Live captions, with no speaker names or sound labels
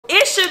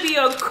should be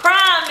a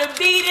crime to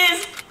be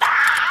this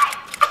thigh.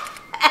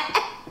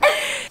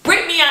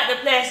 Bring me out the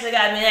plastic.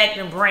 I've been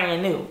acting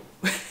brand new.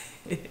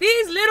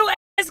 These little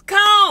ass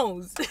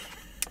cones.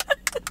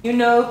 You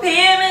know, pimping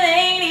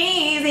ain't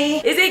easy.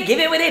 Is it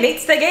giving what it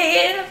needs to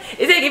give?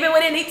 Is it giving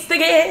what it needs to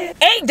give?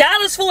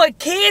 $8 for a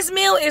kid's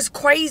meal is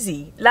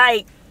crazy.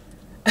 Like,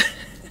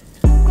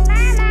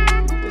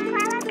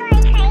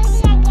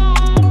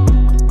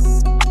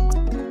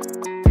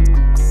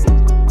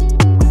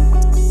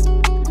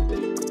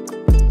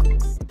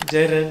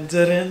 hey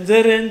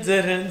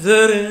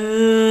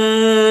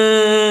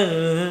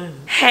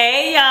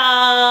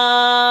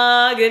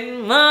y'all,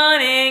 good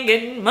morning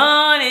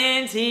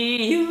to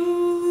you.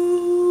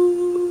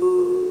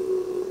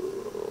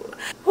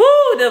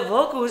 Woo, the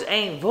vocals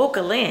ain't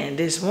vocaling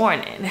this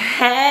morning.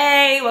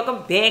 Hey,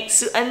 welcome back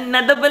to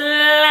another vlog.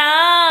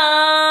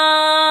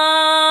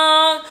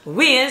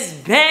 We is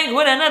back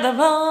with another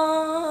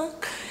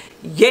vlog.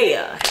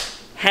 Yeah,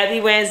 happy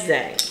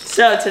Wednesday.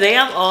 So today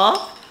I'm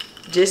off.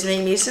 Just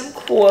made me some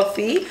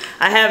coffee.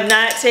 I have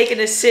not taken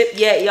a sip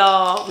yet,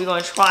 y'all. We're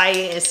gonna try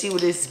it and see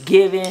what it's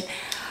giving.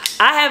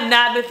 I have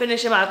not been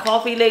finishing my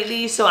coffee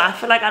lately, so I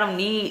feel like I don't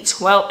need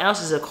 12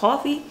 ounces of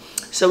coffee.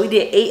 So we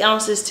did 8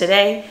 ounces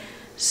today.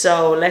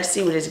 So let's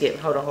see what it's giving.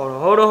 Hold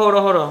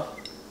on.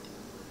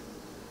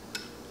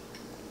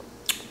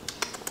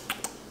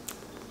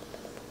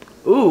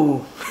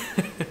 Ooh.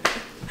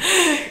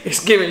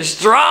 It's giving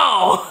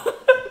strong.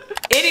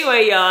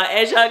 Anyway, y'all,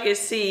 as y'all can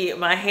see,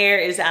 my hair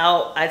is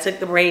out. I took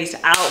the braids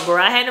out.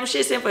 Girl, I had them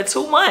shits in for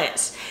 2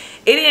 months.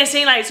 It didn't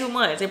seem like 2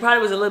 months. It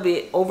probably was a little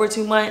bit over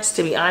 2 months,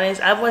 to be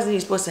honest. I wasn't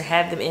even supposed to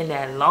have them in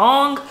that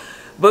long.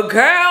 But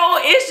girl,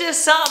 it's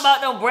just something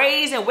about them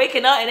braids and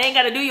waking up and ain't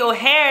got to do your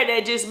hair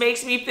that just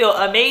makes me feel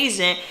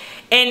amazing.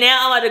 And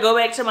now I'm about to go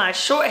back to my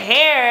short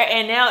hair,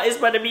 and now it's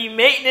about to be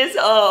maintenance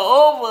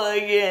all over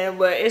again.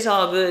 But it's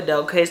all good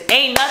though, because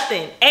ain't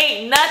nothing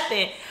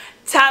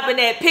topping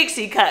that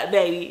pixie cut,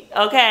 baby.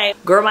 Okay,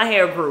 girl, my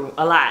hair grew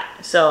a lot,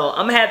 so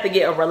I'm gonna have to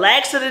get a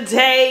relaxer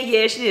today.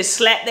 Yeah, she just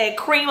slapped that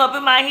cream up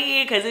in my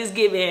head because it's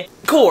giving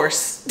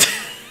coarse.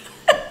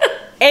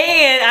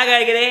 And I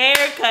gotta get a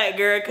haircut,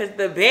 girl, because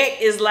the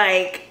back is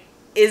like,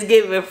 it's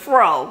giving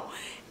fro.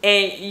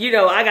 And you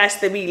know, I got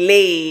to be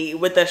laid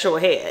with the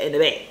short hair in the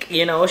back.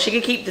 You know, she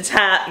can keep the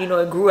top, you know,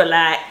 it grew a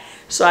lot.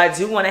 So I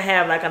do want to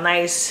have like a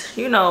nice,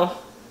 you know,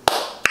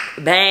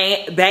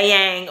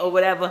 bang or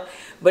whatever.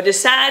 But the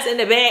sides in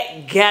the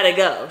back gotta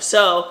go.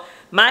 So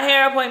my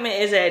hair appointment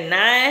is at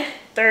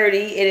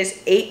 9:30. It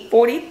is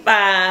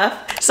 8:45.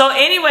 So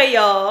anyway,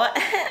 y'all,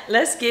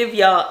 let's give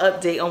y'all an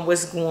update on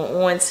what's going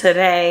on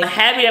today. I'm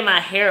happy that my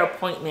hair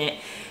appointment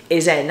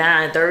is at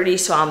 9:30.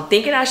 So I'm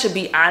thinking I should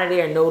be out of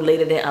there no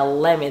later than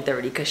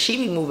 11:30, because she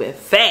be moving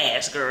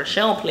fast, girl.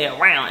 She don't play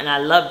around, and I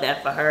love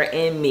that for her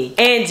and me.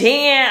 And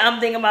then I'm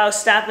thinking about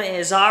stopping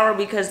in Zara,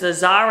 because the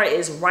Zara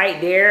is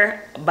right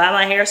there by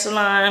my hair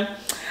salon.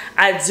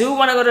 I do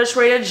want to go to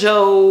Trader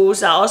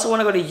Joe's. I also want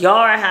to go to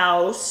Yard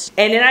House.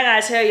 And then I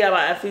got to tell y'all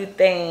about a few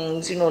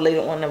things, you know,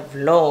 later on the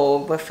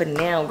vlog. But for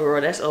now, girl,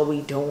 that's all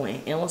we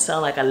doing. It don't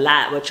sound like a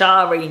lot, but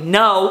y'all already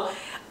know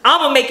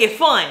I'm going to make it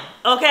fun,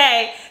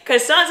 okay?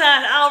 Because sometimes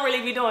I don't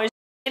really be doing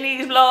in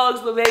these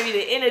vlogs, but baby,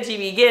 the energy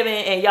be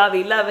giving and y'all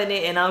be loving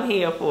it, and I'm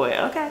here for it,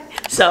 okay?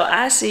 So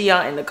I see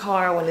y'all in the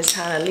car when it's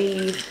time to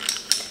leave.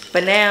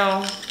 But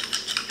now,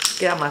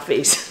 get out my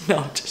face. No,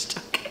 I'm just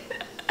joking.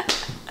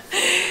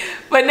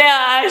 But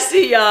now I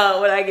see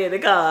y'all when I get in the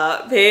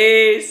car.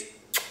 Peace.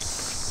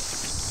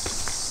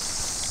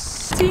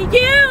 To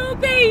you,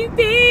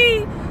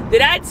 baby.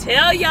 Did I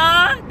tell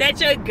y'all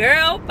that your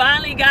girl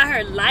finally got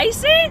her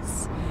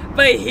license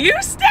for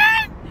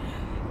Houston?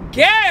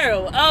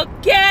 Girl,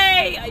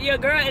 okay. Your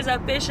girl is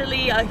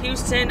officially a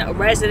Houston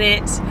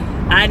resident.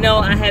 I know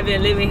I have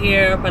been living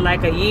here for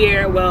like a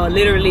year. Well,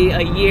 literally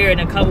a year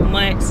and a couple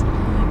months.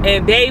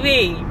 And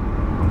baby,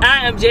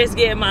 I am just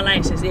getting my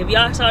license. If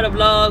y'all saw the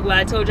vlog where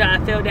I told y'all I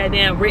failed that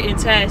damn written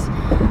test,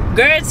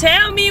 girl,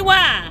 tell me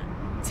why.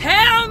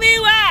 Tell me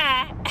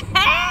why.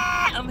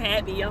 I'm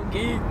happy, I'm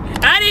good.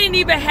 I didn't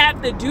even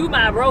have to do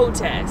my road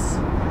test.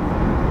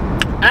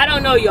 I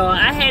don't know, y'all.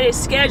 I had it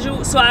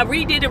scheduled, so I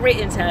redid the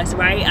written test,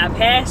 right? I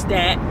passed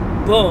that.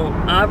 Boom.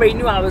 I already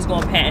knew I was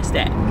gonna pass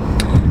that.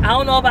 I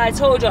don't know if I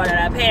told y'all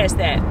that I passed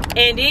that.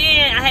 And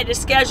then I had to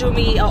schedule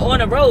me an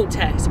on-the-road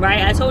test,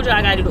 right? I told y'all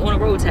I gotta do the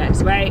on-the-road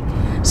test, right?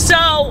 So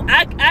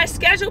I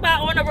scheduled my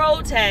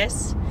on-the-road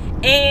test,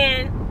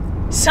 and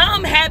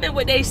something happened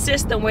with their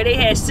system where they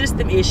had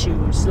system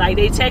issues. Like,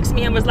 they texted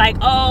me and was like,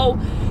 oh,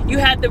 you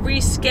have to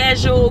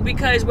reschedule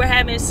because we're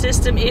having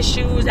system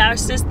issues. Our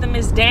system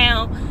is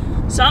down.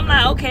 So I'm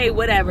like, okay,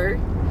 whatever.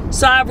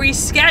 So I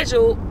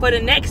rescheduled for the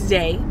next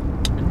day.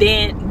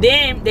 Then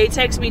they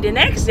text me the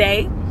next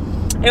day.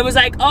 It was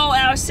like, oh,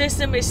 our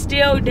system is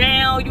still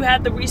down. You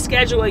have to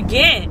reschedule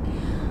again.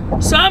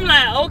 So I'm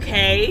like,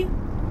 okay.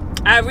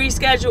 I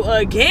reschedule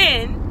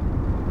again.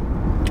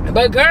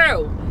 But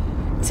girl,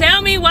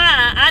 tell me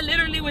why. I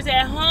literally was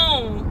at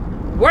home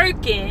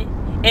working,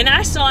 and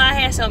I saw I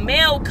had some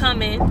mail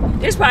coming.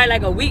 This probably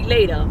like a week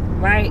later,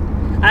 right?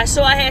 I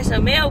saw I had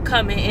some mail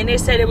coming, and it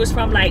said it was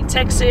from like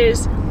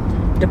Texas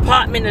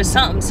Department of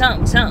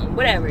something,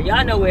 whatever.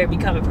 Y'all know where it be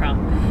coming from.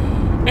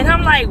 And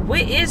I'm like,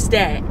 what is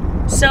that?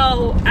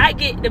 So I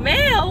get the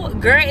mail,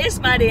 girl, it's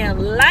my damn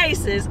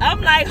license.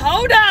 I'm like,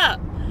 hold up,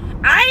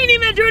 I ain't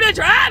even drew the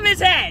driving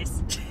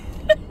test.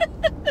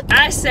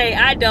 I say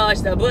I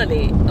dodged a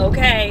bullet,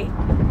 okay?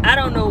 I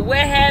don't know what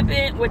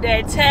happened with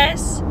that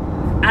test.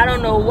 I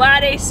don't know why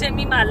they sent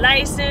me my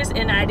license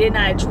and I did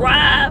not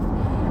drive.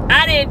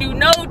 I didn't do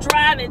no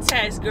driving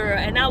test, girl,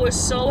 and I was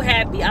so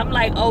happy. I'm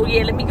like, oh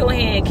yeah, let me go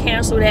ahead and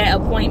cancel that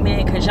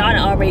appointment because y'all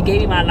already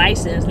gave me my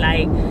license.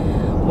 Like,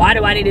 why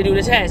do I need to do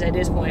the test at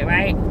this point,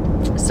 right?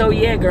 So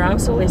yeah, girl, I'm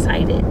so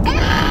excited.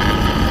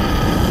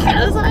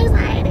 I'm so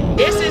excited.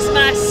 This is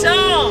my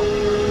song.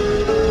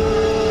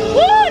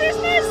 Woo, this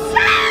is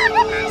my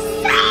song. This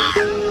is my song.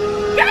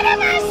 Girl,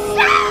 this is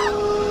my song.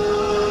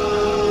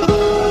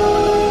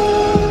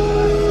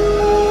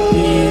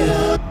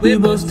 Yeah, we're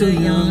both still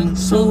young,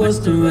 so what's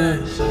the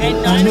rush?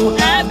 And I know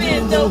I've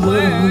been the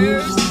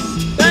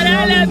worst, but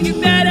I love you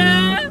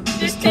better.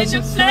 Just catch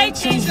a flight,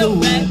 change the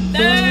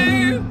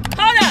weather.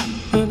 Hold up.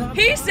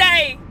 He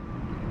say,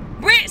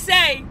 Britt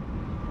say,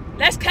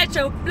 let's catch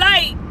a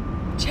flight,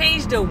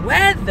 change the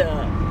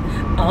weather.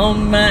 Oh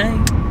my,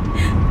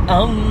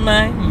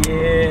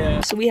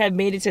 yeah. So we have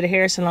made it to the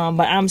hair salon,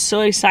 but I'm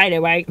so excited,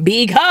 right?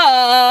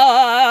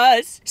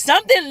 Because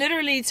something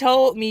literally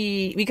told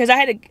me, because I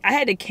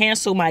had to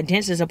cancel my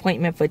dentist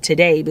appointment for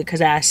today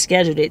because I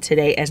scheduled it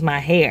today as my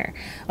hair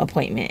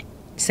appointment,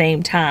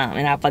 same time,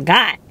 and I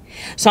forgot.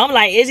 So I'm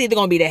like, it's either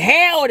gonna be the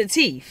hair or the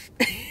teeth.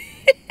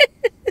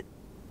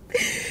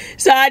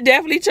 So I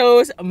definitely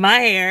chose my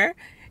hair,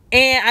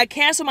 and I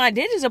canceled my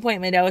dentist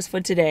appointment that was for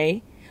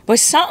today. But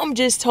something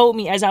just told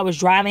me as I was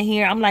driving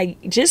here, I'm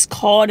like, just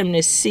call them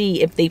to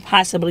see if they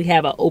possibly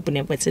have an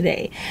opening for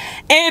today.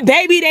 And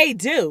baby, they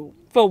do,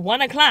 for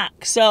 1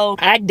 o'clock. So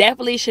I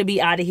definitely should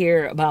be out of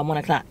here about 1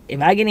 o'clock.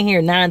 If I get in here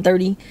at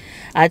 9:30,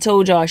 I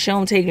told y'all she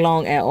don't take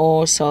long at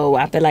all. So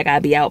I feel like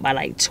I'll be out by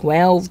like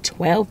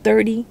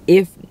 12:30,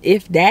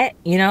 if that,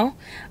 you know.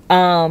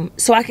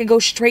 So I can go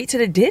straight to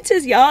the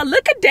dentist, y'all.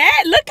 Look at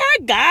that. Look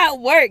how God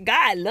work.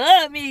 God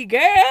love me,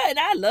 girl, and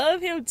I love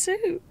him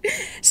too.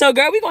 So,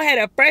 girl, we gonna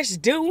have a fresh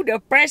do,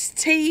 the fresh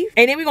teeth,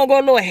 and then we gonna go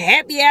a little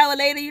happy hour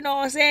later, you know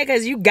what I'm saying?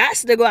 Because you got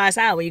to go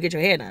outside when you get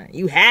your hair done.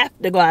 You have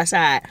to go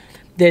outside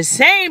the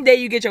same day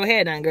you get your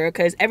hair done, girl,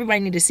 because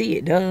everybody need to see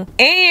it, duh.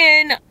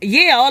 And,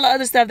 yeah, all the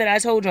other stuff that I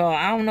told y'all,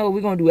 I don't know,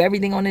 we're gonna do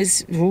everything on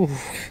this.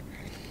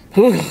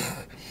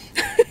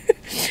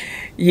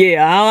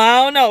 Yeah,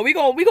 I don't know. We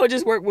gonna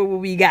just work with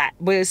what we got.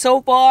 But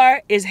so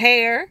far, it's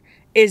hair,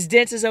 it's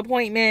dentist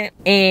appointment,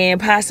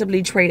 and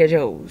possibly Trader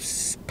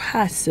Joe's.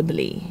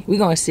 Possibly. We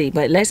gonna see.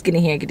 But let's get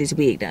in here and get this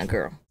wig done,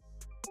 girl.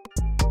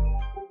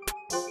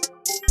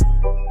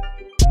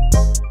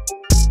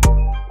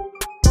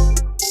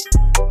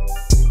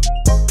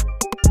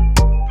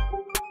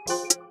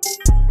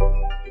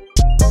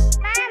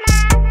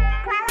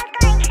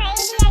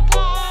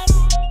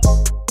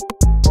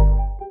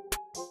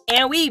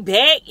 And we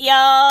back,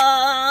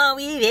 y'all.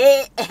 We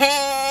back.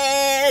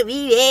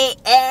 We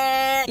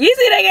back. You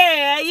see that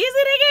girl? You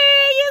see that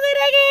girl? You see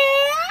that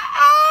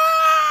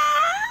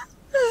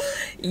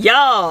girl?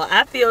 Y'all,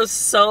 I feel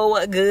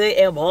so good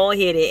and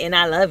bald-headed, and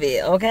I love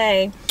it,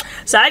 okay?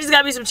 So I just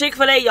got me some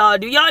Chick-fil-A, y'all.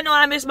 Do y'all know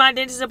I missed my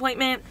dentist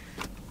appointment?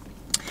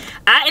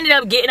 I ended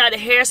up getting out of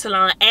the hair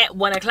salon at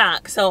 1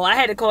 o'clock. So I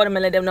had to call them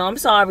and let them know I'm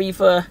sorry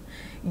for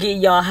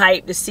getting y'all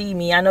hyped to see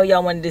me. I know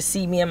y'all wanted to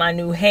see me in my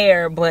new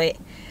hair, but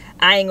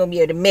I ain't gonna be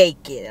able to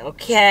make it,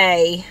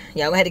 okay?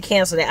 Y'all had to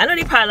cancel that. I know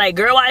they probably like,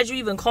 girl, why did you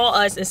even call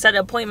us and set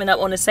an appointment up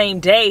on the same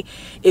day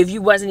if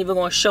you wasn't even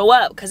gonna show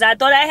up? Because I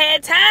thought I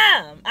had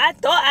time. I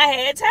thought I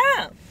had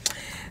time.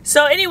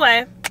 So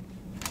anyway,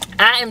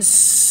 I am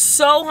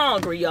so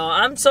hungry, y'all.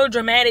 I'm so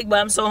dramatic, but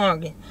I'm so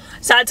hungry.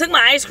 So I took my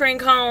ice cream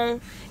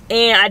cone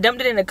and I dumped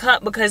it in a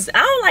cup because I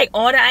don't like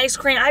all the ice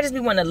cream. I just be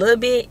wanting a little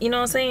bit, you know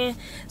what I'm saying?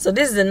 So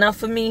this is enough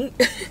for me.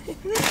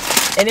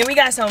 And then we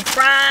got some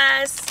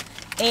fries.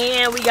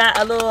 And we got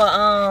a little,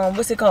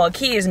 what's it called?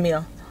 Kids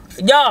meal.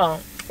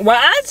 Y'all, when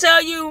I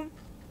tell you,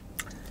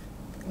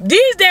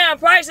 these damn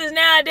prices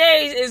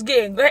nowadays is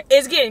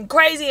getting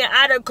crazy and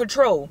out of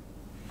control.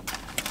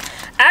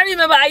 I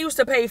remember I used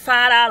to pay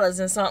 $5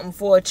 and something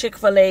for a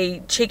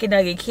Chick-fil-A chicken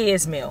nugget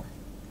kids meal.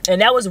 And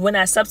that was when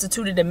I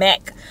substituted the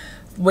mac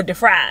with the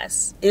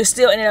fries. It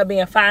still ended up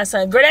being $5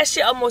 something. Girl, that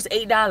shit almost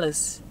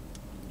 $8.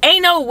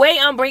 Ain't no way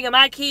I'm bringing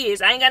my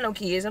kids. I ain't got no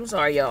kids. I'm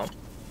sorry, y'all.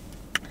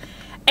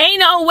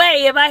 Ain't no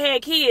way if I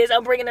had kids,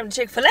 I'm bringing them to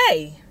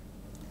Chick-fil-A.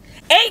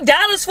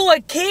 $8 for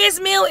a kids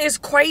meal is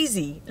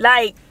crazy.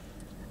 Like,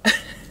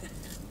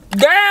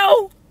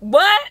 girl,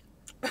 what?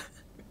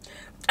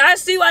 I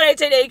see why they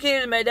take their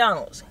kids to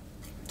McDonald's.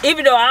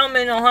 Even though I don't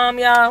mean no harm,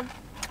 y'all.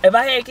 If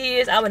I had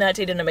kids, I would not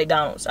take them to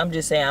McDonald's. I'm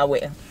just saying I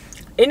wouldn't.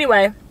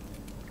 Anyway,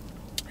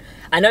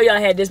 I know y'all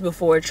had this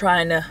before,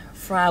 trying to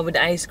fry with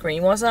the ice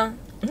cream. You want some?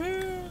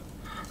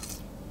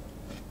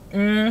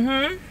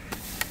 I'm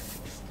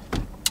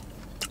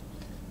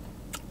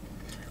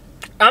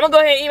gonna go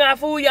ahead and eat my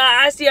food, y'all.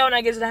 I see y'all when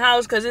I get to the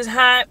house because it's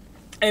hot.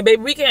 And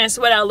baby, we can't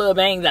sweat our little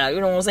bangs out. You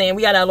know what I'm saying?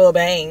 We got our little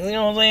bang. You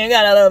know what I'm saying? We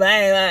got our little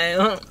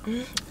bang.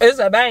 It's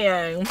a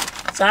bang.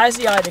 So I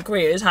see y'all at the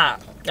crib. It's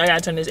hot. I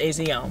gotta turn this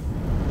AC on.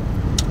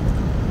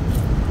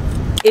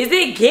 Is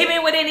it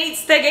giving what it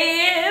needs to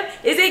give?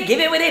 Is it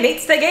giving what it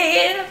needs to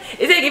give?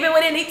 Is it giving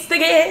what it needs to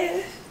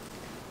give?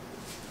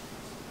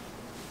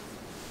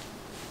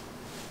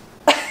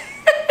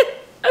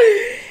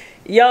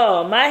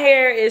 Yo, my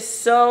hair is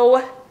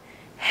so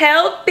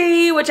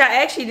healthy, which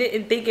I actually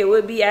didn't think it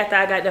would be after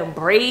I got them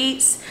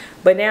braids.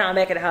 But now I'm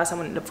back at the house. I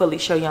wanted to fully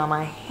show y'all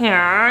my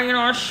hair. You know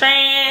what I'm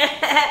saying?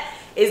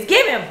 It's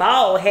giving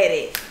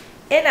bald-headed,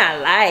 and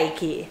I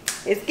like it.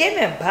 It's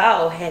giving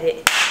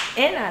bald-headed,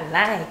 and I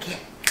like it.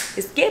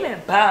 It's giving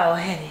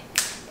bald-headed,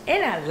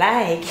 and I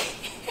like it.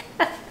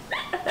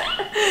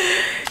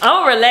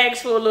 I'm gonna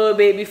relax for a little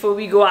bit before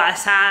we go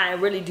outside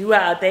and really do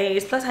our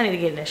things. Plus, I need to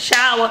get in the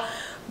shower.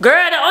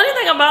 Girl, the only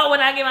thing about when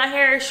I get my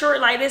hair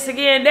short like this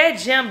again, that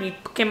gem be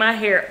fucking my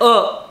hair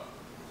up.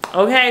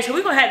 Okay, so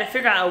we're gonna have to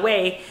figure out a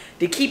way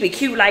to keep it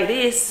cute like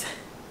this,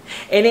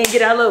 and then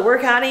get our little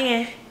workout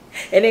in,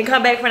 and then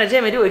come back from the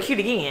gym and do it cute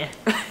again.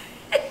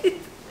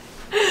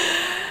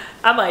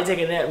 I might take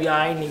a nap, y'all.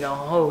 I ain't even gonna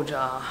hold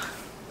y'all.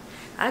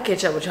 I'll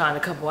catch up with y'all in a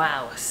couple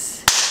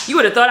hours. You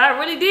would have thought I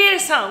really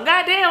did something.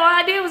 Goddamn, all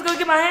I did was go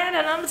get my hair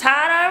done. I'm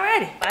tired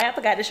already. I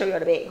forgot to show y'all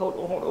the bag. Hold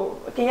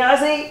on. Can y'all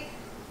see?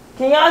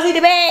 Can y'all see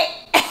the bag?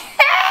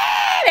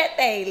 That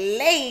thing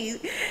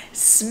laid.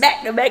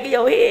 Smack the back of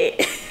your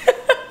head.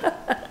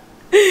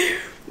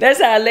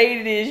 That's how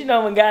late it is. You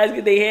know when guys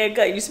get their hair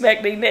cut, you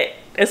smack their neck.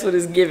 That's what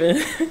it's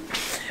giving.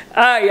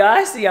 Alright, y'all.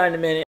 I'll see y'all in a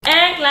minute.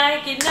 Act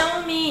like you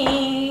know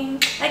me.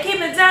 I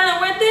keep a dollar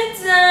worth of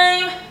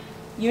time.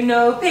 You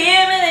know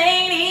pimpin'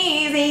 ain't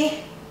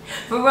easy.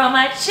 For all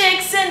my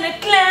chicks in the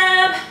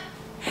club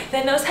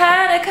that knows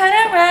how to cut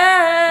it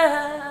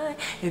right.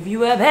 If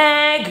you a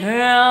bad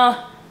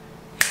girl,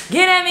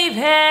 get at me,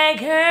 bad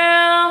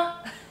girl.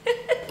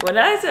 When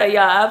I tell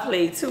y'all I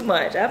play too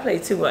much, I play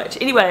too much.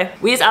 Anyway,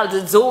 we is out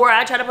the door.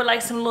 I try to put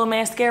like some little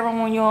mascara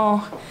on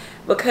y'all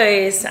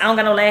because I don't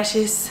got no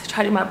lashes.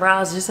 Try to do my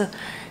brows just a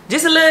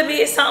little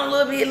bit, something a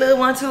little bit, little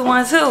 1 2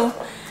 1 2.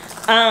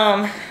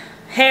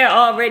 Hair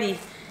already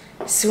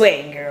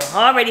sweating, girl.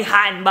 Already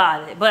hot and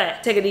bothered.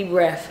 But take a deep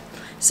breath.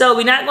 So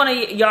we're not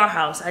going to your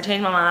house. I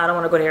changed my mind. I don't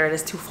want to go there.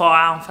 It's too far.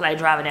 I don't feel like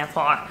driving that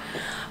far.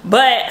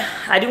 But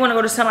I do want to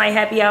go to somebody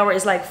happy hour.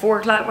 It's like 4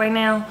 o'clock right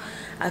now.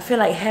 I feel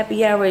like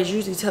happy hour is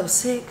usually till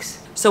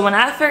 6. So when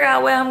I figure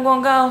out where I'm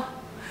going to go,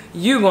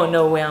 you going to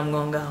know where I'm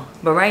going to go.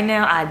 But right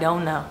now, I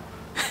don't know.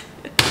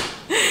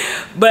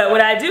 But what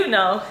I do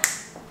know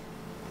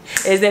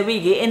is that we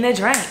get in the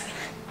drink.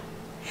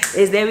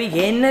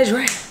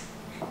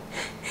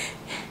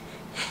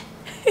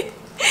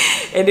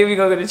 And then we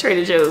gonna go to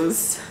Trader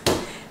Joe's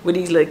with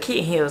these little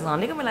kitten heels on.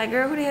 They gonna be like,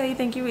 girl, who the hell you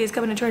think you is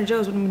coming to Trader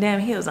Joe's with them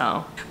damn heels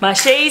on? My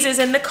shades is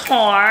in the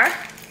car.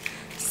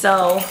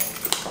 So,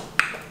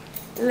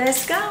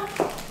 let's go.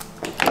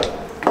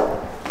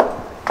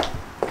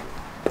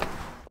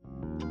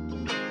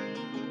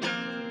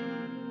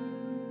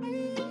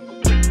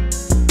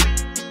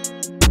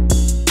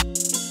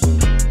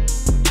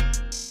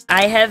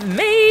 I have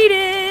made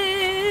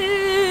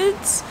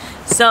it.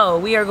 So,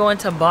 we are going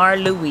to Bar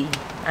Louie.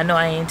 I know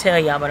I ain't tell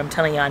y'all, but I'm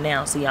telling y'all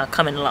now, so y'all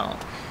coming along.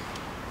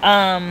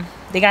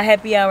 They got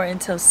happy hour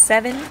until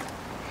 7,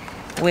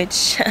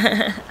 which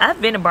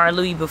I've been to Bar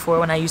Louie before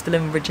when I used to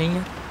live in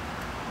Virginia,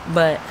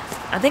 but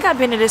I think I've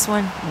been to this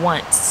one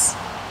once.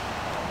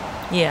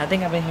 Yeah, I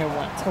think I've been here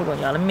once. Hold on,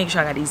 y'all. Let me make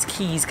sure I got these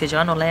keys, because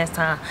y'all know last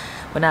time,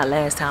 well, not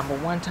last time, but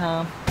one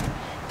time,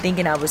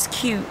 thinking I was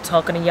cute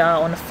talking to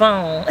y'all on the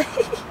phone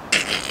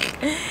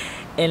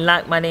and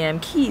locked my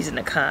damn keys in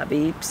the car,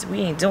 babes.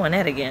 We ain't doing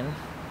that again.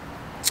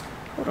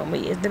 Hold on,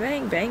 wait, is the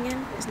bang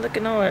banging? It's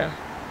looking all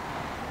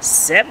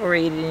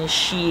separated and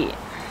shit.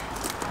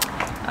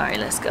 Alright,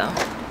 let's go.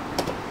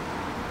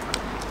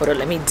 Hold on,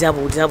 let me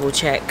double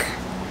check.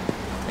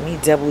 Let me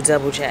double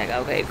check.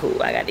 Okay,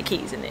 cool. I got the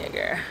keys in there,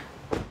 girl.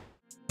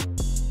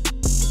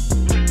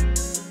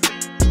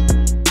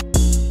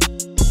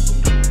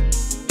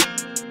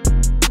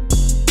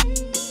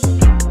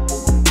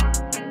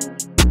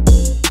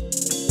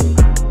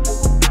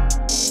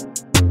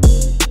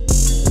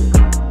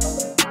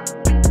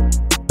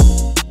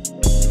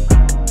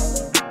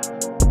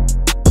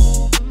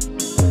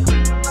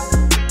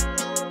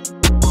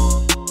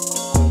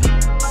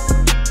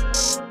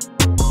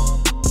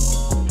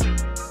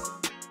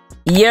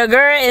 Your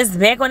girl is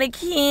back on the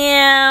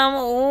cam.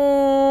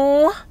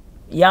 Ooh.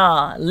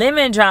 Y'all,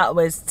 lemon drop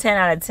was 10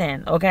 out of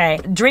 10, okay?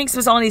 Drinks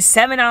was only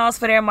 $7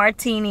 for their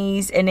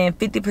martinis, and then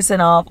 50%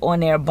 off on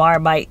their bar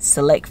bite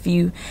select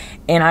few.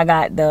 And I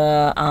got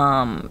the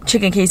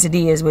chicken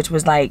quesadillas, which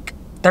was like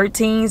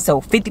 13, so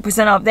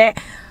 50% off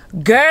that.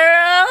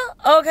 Girl,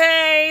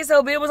 okay,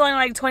 so bill was only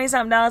like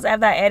 20-something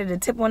after I added a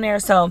tip on there.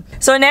 So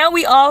now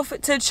we off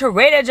to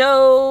Trader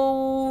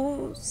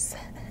Joe's.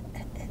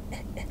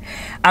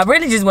 I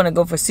really just want to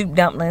go for soup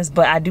dumplings,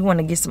 but I do want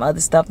to get some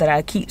other stuff that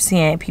I keep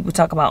seeing people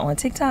talk about on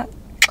TikTok.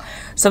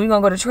 So we're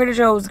going to go to Trader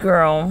Joe's,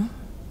 girl.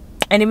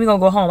 And then we're going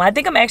to go home. I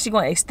think I'm actually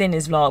going to extend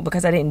this vlog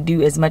because I didn't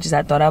do as much as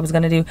I thought I was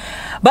going to do.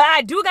 But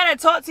I do got to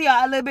talk to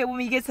y'all a little bit when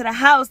we get to the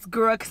house,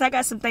 girl. Because I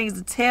got some things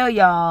to tell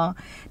y'all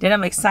that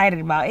I'm excited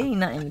about. It ain't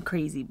nothing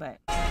crazy, but...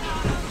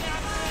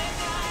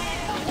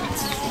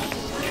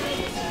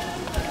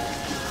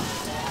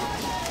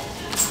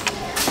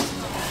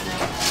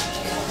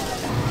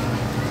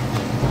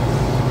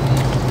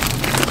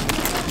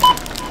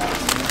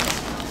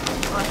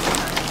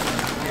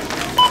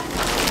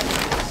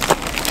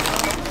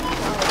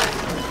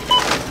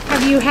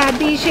 Have you had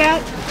these yet?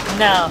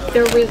 No.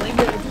 They're really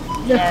good.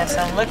 Yes,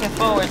 I'm looking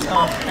forward to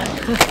them.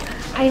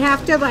 I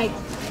have to like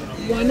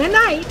one a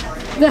night.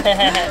 I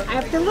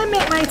have to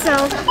limit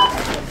myself.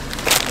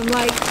 I'm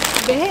like,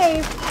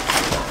 behave.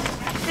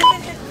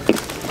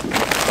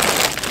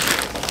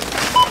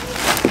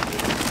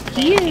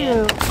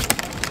 You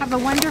have a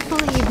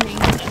wonderful evening.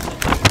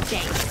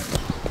 Thanks.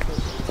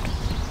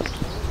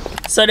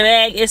 So the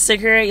bag is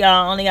secure,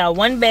 y'all. Only got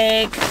one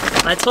bag.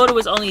 My total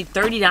was only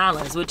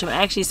 $30, which I'm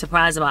actually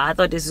surprised about. I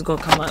thought this was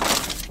gonna come up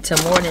to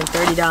more than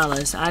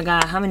 $30. I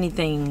got how many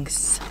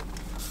things?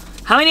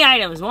 How many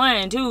items?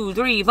 1, 2,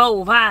 3,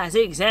 4, 5,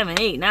 6, 7,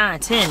 8, 9,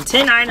 10.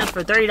 10 items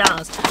for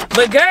 $30.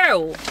 But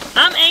girl,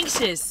 I'm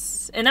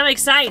anxious and I'm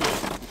excited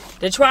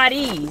to try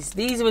these.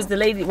 These was the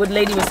lady, what the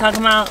lady was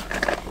talking about.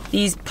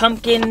 These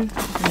pumpkin.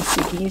 Let me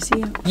see. Can you see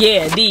them?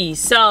 Yeah,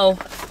 these. So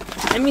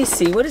let me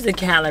see. What is the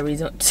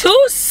calories on?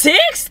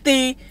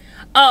 260.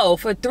 Oh,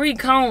 for 3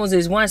 cones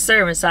is 1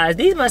 serving size.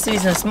 These must be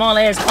some small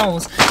ass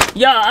cones.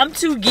 Y'all, I'm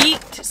too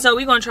geeked, so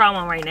we're gonna try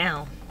one right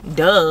now.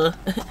 Duh.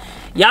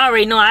 Y'all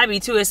already know I be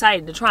too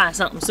excited to try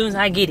something as soon as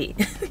I get it.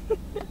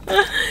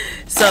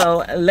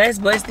 So let's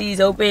bust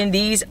these open.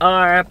 These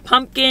are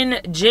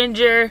pumpkin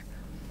ginger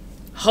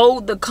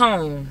hold the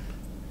cone.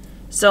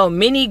 So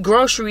mini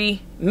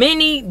gingery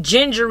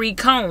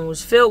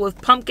cones filled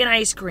with pumpkin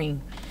ice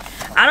cream.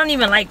 I don't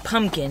even like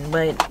pumpkin,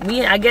 but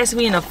I guess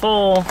we in a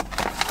fall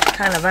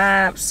kind of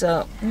vibe.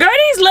 So girl,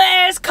 these little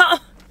ass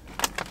cones.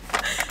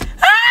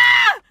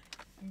 Ah!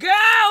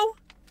 Girl,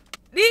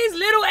 these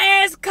little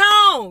ass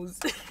cones.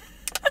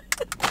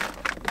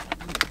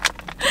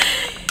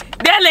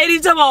 That lady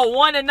talking about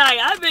 1 a night.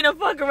 I've been a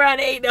fuck around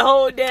and ate the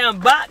whole damn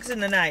box in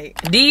the night.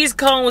 These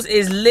cones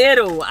is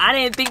little. I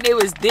didn't think they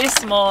was this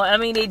small. I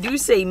mean, they do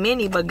say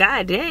mini, but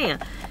goddamn.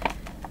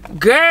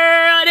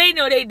 Girl, they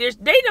know they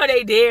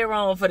dead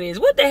wrong for this.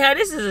 What the hell?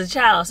 This is a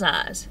child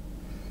size.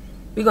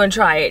 We're gonna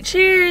try it.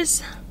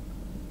 Cheers.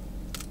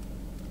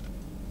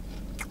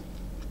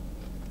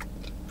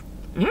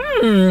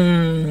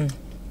 Mmm.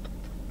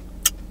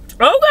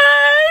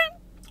 Okay.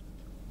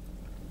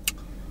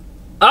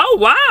 Oh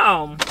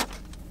wow.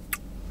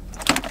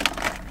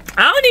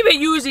 I don't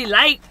even usually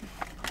like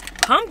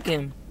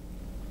pumpkin.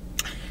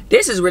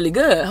 This is really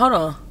good. Hold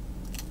on.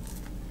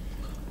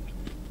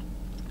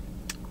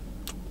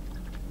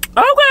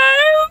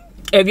 Okay.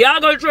 If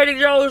y'all go to Trader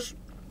Joe's,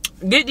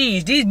 get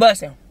these. These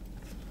busting.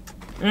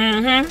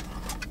 Now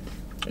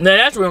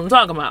that's what I'm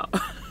talking about.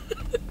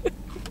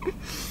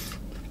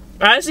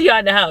 I'll see y'all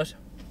at the house.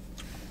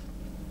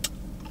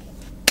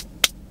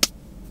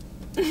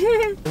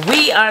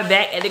 We are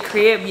back at the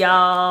crib,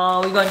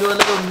 y'all. We're gonna do a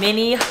little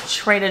mini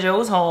Trader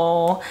Joe's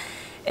haul.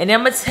 And then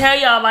I'm gonna tell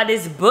y'all about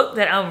this book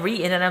that I'm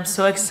reading and I'm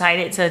so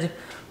excited to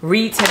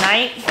read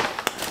tonight.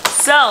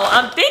 So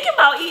I'm thinking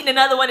about eating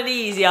another one of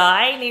these, y'all.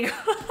 I ain't even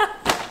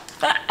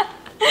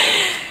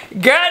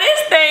girl,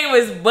 this thing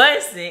was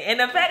busting. And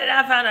the fact that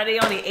I found out they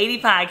only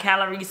 85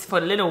 calories for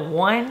the little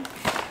one.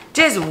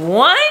 Just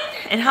one?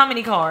 And how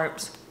many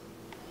carbs?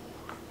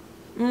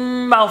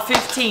 About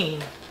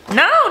 15.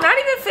 No, not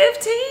even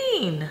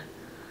 15.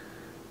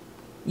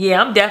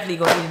 Yeah, I'm definitely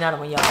gonna eat another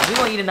one, y'all. We're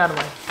gonna eat another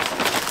one.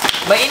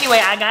 But anyway,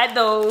 I got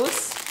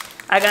those.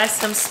 I got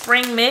some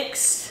spring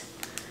mix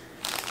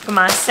for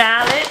my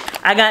salad.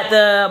 I got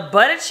the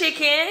butter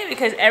chicken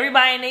because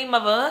everybody and their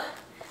mother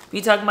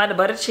be talking about the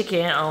butter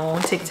chicken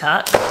on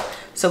TikTok.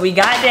 So we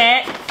got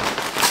that.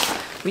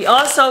 We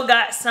also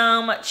got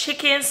some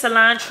chicken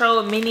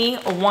cilantro mini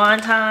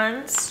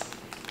wontons.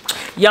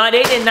 Y'all,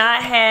 they did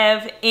not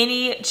have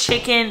any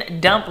chicken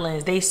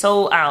dumplings. They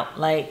sold out.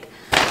 Like,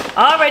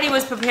 I already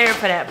was prepared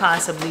for that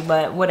possibly,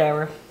 but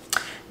whatever.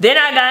 Then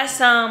I got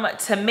some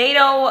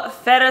tomato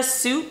feta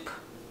soup.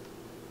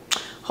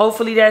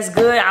 Hopefully that's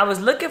good. I was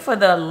looking for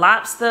the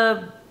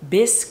lobster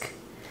bisque.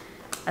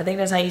 I think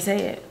that's how you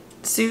say it.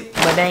 Soup,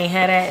 but they ain't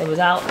had that. It was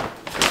out.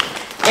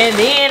 And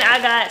then I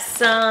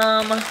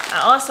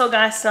also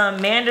got some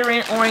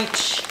mandarin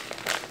orange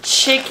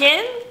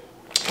chicken.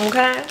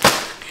 Okay.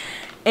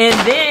 And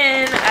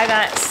then I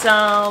got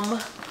some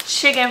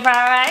chicken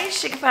fried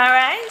rice.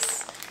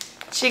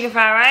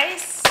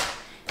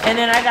 And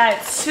then I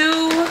got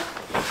 2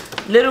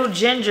 little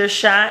ginger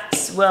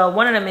shots. Well,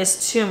 one of them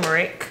is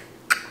turmeric.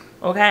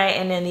 Okay,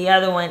 and then the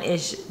other one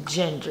is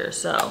ginger.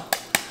 So,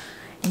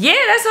 yeah,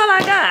 that's all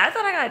I got. I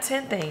thought I got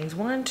 10 things.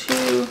 1,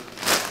 2,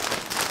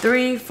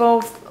 3,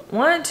 4.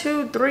 1,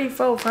 2, 3,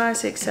 4, 5,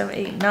 6, 7,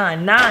 8,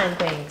 9. 9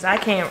 things. I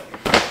can't,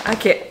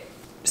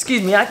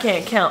 excuse me, I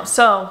can't count.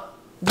 So,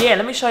 yeah,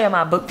 let me show you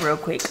my book real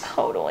quick.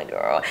 Hold on,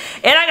 girl.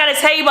 And I gotta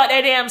tell you about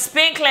that damn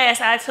spin class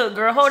I took,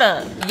 girl. Hold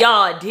on.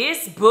 Y'all,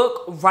 this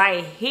book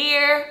right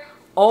here,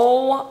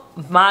 oh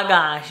my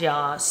gosh,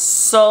 y'all,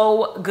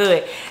 so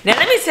good. Now,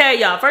 let me tell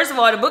y'all, first of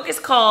all, the book is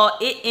called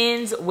It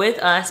Ends With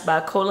Us by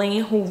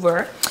Colleen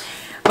Hoover.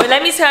 But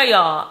let me tell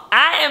y'all,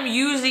 I am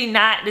usually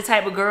not the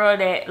type of girl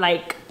that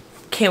like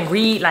can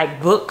read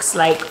like books,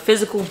 like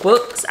physical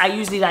books. I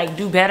usually like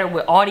do better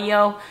with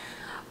audio.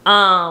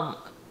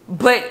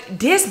 But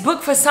this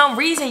book, for some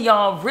reason,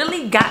 y'all,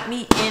 really got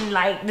me in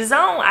like the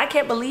zone. I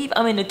can't believe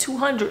I'm in the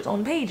 200s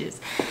on pages.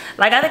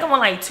 Like, I think I'm on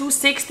like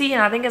 260,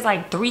 and I think it's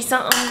like 3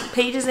 something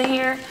pages in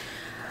here.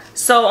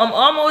 So I'm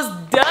almost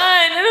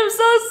done, and I'm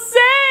so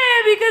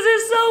sad because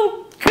it's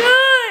so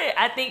good.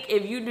 I think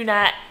if you do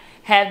not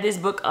have this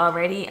book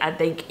already, I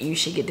think you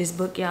should get this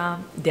book, y'all.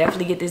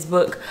 Definitely get this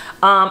book.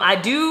 I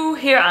do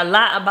hear a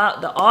lot about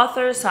the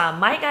author, so I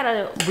might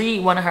gotta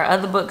read one of her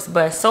other books,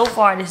 but so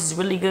far this is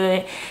really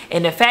good.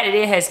 And the fact that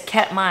it has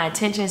kept my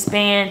attention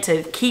span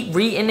to keep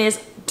reading this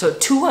to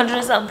 200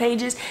 and something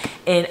pages,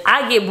 and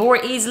I get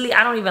bored easily.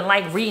 I don't even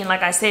like reading,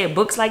 like I said,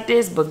 books like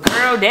this, but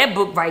girl, that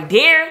book right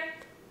there,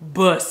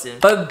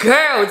 bussin'. But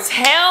girl,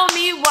 tell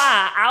me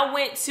why I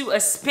went to a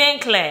spin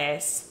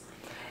class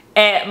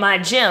at my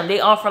gym.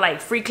 They offer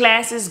like free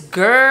classes.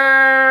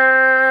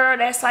 Girl,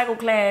 that cycle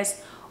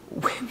class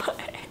with my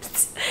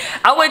ass.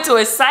 I went to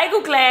a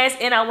cycle class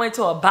and I went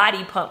to a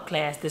body pump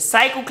class. The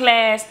cycle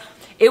class,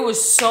 it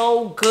was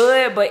so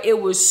good, but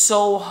it was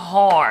so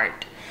hard.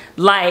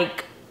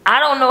 Like, I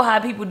don't know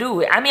how people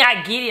do it. I mean,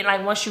 I get it,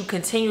 like once you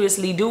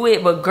continuously do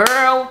it, but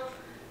girl,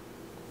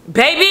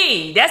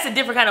 baby, that's a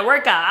different kind of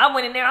workout. I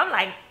went in there, I'm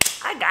like,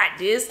 I got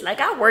this. Like,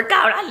 I work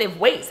out, I lift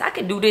weights, I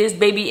can do this,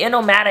 baby. It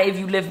don't matter if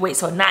you lift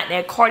weights or not.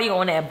 That cardio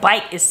on that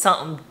bike is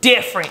something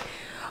different,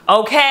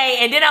 okay?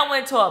 And then I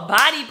went to a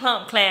body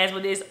pump class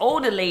with this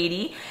older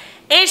lady,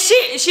 and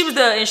she was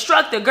the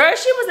instructor. Girl,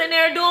 she was in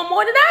there doing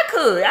more than I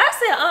could. I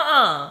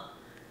said,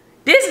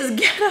 this is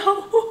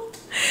ghetto.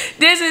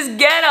 This is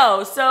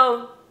ghetto.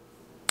 So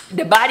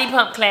the body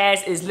pump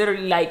class is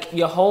literally like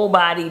your whole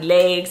body,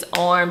 legs,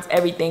 arms,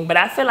 everything. But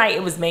I feel like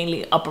it was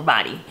mainly upper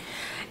body.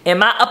 And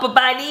my upper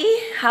body,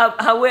 how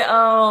would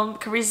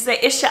Carissa say,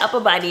 it's your upper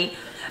body.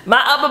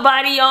 My upper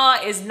body,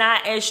 y'all, is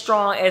not as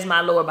strong as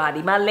my lower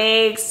body. My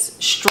legs,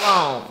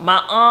 strong.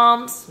 My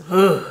arms,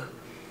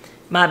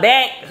 my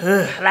back,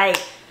 like,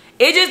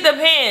 it just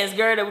depends,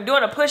 girl.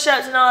 Doing the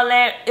push-ups and all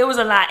that, it was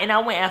a lot. And I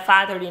went at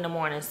 5:30 in the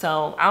morning.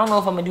 So I don't know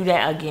if I'm gonna do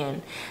that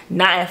again.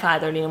 Not at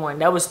 5:30 in the morning.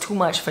 That was too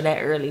much for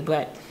that early,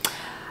 but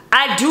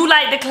I do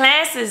like the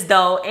classes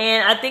though,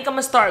 and I think I'm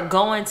gonna start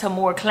going to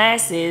more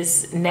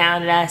classes now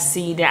that I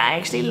see that I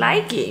actually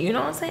like it, you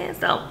know what I'm saying?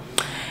 So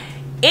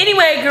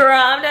anyway, girl,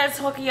 I'm not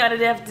talking y'all to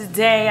death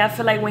today. I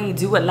feel like when you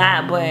do a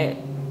lot, but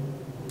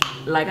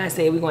like I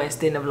said, we're gonna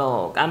extend the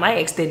vlog. I might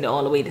extend it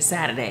all the way to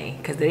Saturday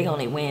because today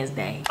only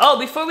Wednesday. Oh,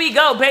 before we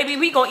go, baby,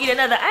 we gonna eat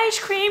another ice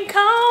cream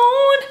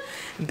cone,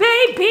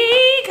 baby,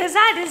 because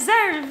I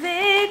deserve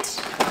it.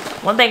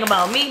 One thing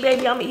about me,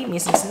 baby, I'm gonna eat me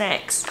some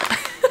snacks.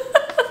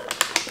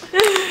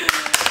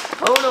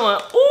 Hold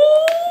on.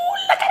 Ooh,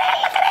 look at that,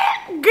 look at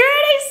that.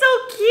 Girl, they so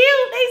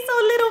cute. They so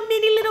little,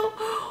 mini little.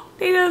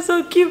 They are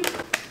so cute.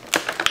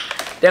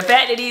 The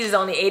fact that these is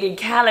only 80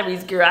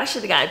 calories, girl, I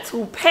should have got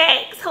 2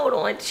 packs. Hold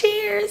on,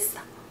 cheers.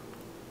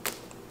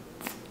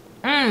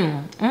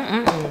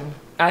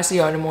 I'll see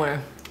y'all in the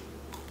morning.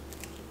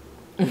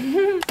 Rip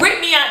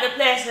me out the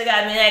plastic,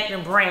 got me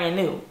acting brand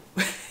new.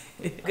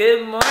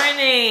 Good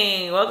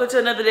morning. Welcome to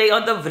another day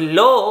on the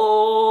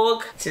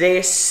vlog. Today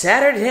is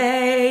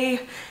Saturday.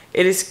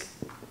 It is,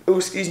 oh,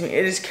 excuse me,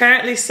 it is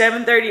currently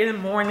 7:30 in the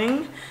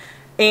morning.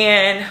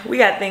 And we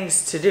got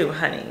things to do,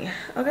 honey,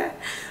 okay?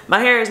 My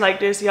hair is like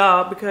this,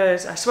 y'all,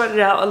 because I sweated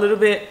out a little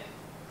bit.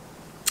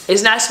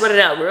 It's not sweated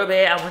out real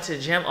bad. I went to the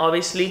gym,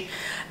 obviously.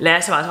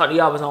 Last time I talked to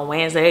y'all was on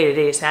Wednesday.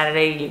 Today is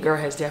Saturday. Your girl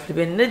has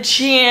definitely been in the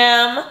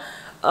gym,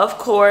 of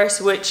course,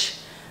 which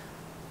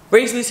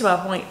brings me to my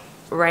point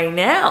right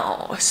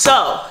now.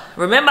 So,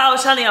 remember I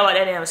was telling y'all about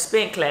that damn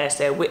spin class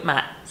that with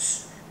my,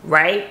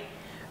 right?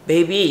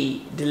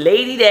 Baby, the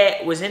lady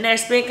that was in that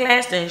spin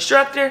class, the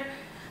instructor,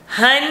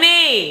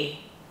 honey,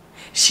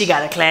 she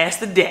got a class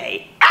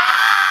today.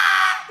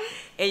 Ah!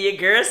 And your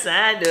girl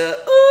signed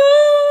up.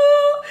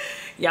 Ooh!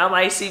 Y'all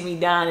might see me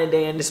down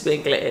today in the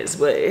spin class,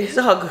 but it's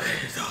all good.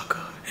 It's all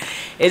good.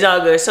 It's all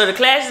good. So the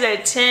class is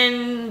at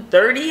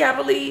 10:30, I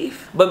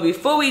believe. But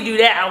before we do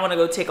that, I want to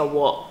go take a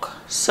walk.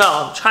 So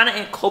I'm trying to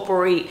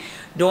incorporate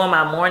doing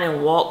my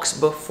morning walks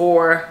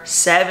before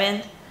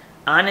 7,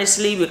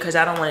 honestly, because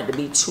I don't want it to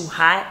be too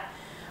hot.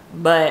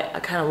 But I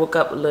kind of woke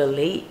up a little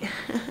late.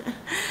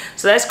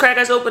 So let's crack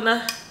us open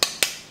the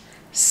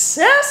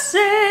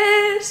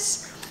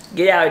Celsius.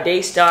 Get our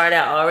day started.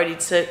 I already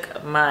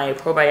took my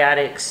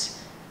probiotics.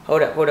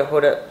 Hold up, hold up,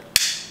 hold up.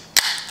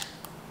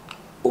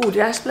 Ooh, did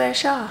I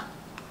splash y'all?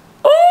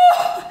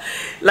 Ooh,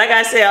 Like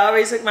I said, I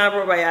already took my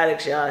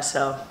probiotics, y'all,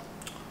 so.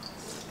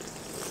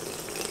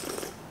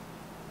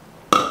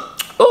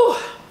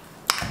 Oh,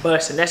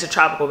 bustin'. That's a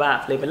tropical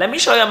vibe flavor. Let me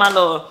show you my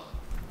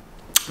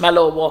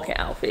little walking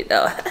outfit,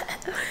 though.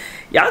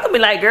 Y'all gonna be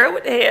like, girl,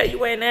 what the hell you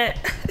wearing that?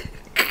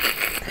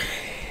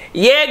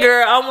 Yeah,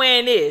 girl, I'm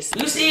wearing this.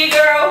 You see it,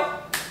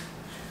 girl?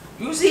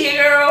 You see it,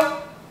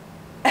 girl?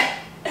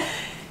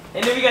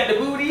 And then we got the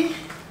booty.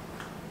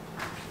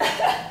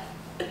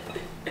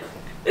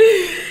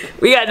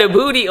 We got the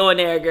booty on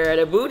there, girl.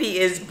 The booty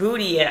is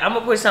booty. I'm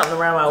gonna put something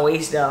around my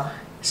waist, though.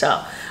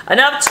 So,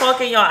 enough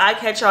talking, y'all. I'll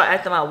catch y'all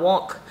after my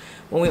walk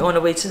when we're on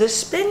the way to the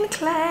spin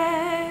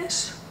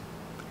class.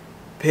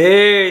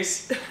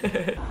 Peace.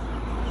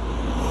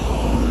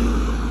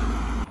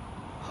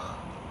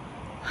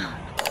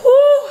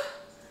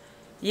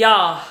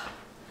 Y'all,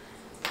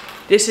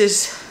 this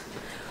is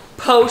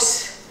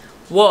post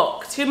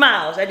walk. 2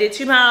 miles. I did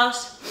 2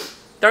 miles,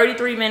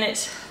 33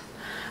 minutes.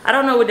 I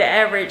don't know what the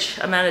average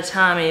amount of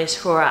time is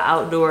for an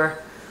outdoor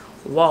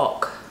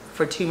walk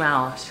for 2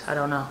 miles. I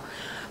don't know.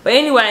 But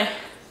anyway,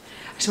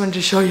 I just wanted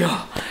to show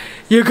y'all,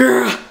 your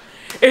girl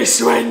is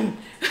sweating.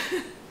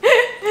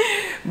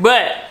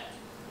 But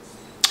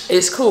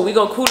it's cool. We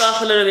gonna cool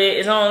off a little bit.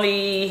 It's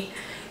only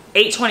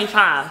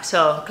 8:25,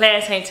 so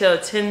class ain't till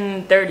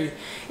 10:30.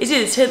 It's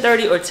either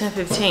 10:30 or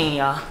 10:15,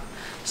 y'all.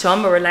 So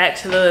I'm gonna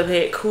relax a little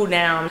bit, cool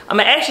down. I'm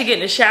gonna actually get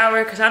in the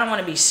shower because I don't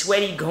want to be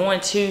sweaty going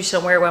to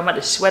somewhere where I'm about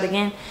to sweat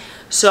again.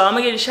 So I'm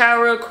gonna get in the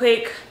shower real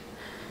quick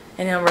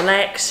and then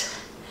relax,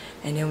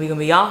 and then we're gonna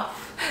be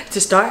off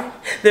to start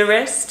the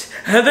rest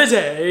of the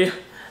day.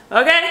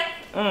 Okay?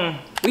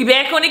 We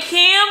back on the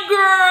cam,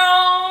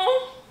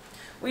 girl.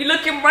 We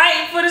looking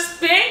right for the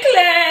spin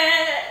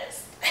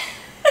class.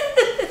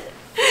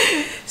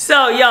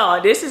 So y'all,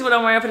 this is what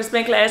I'm wearing for the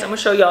spin class. I'm gonna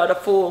show y'all the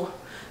full,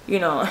 you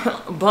know,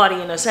 body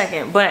in a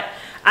second. But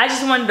I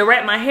just wanted to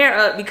wrap my hair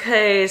up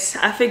because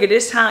I figured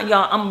this time,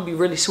 y'all, I'm gonna be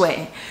really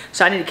sweating.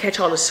 So I need to catch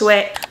all the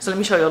sweat. So let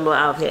me show you a little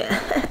outfit.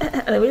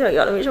 Let me show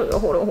y'all.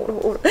 Hold on.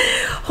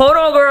 Hold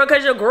on, girl,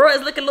 because your girl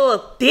is looking a little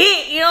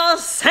thick, you know what I'm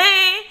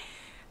saying?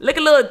 Look a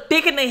little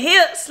thick in the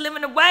hips, slim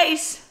in the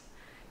waist,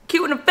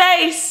 cute in the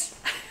face.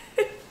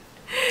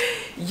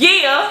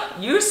 Yeah,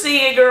 you see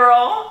it,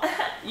 girl.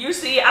 You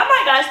see it. I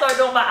might gotta start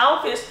doing my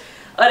outfits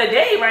of the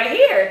day right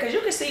here because you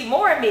can see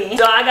more of me.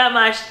 So I got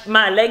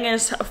my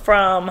leggings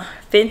from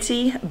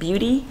Fenty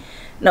Beauty.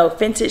 No,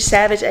 Vintage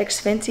Savage X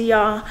Fenty,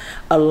 y'all,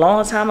 a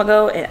long time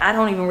ago. And I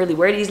don't even really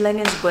wear these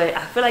leggings, but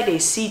I feel like they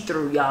see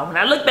through, y'all. When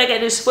I look back at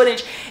this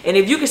footage, and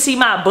if you can see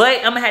my butt,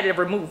 I'm gonna have to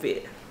remove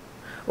it.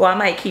 Well, I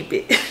might keep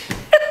it.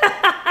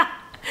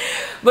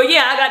 But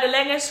yeah, I got the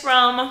leggings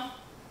from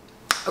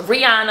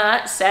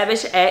Rihanna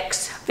Savage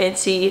X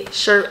Fenty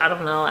shirt. I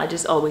don't know, I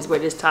just always wear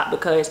this top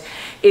because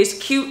it's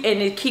cute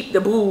and it keep the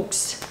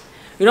boobs,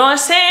 you know what I'm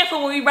saying, for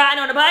when we riding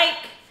on the bike.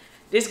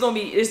 This gonna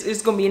be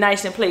it's gonna be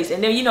nice in place.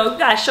 And then, you know, you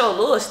gotta show a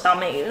little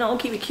stomach, you know,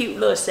 keep it cute, a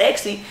little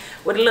sexy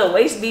with a little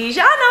waist beads.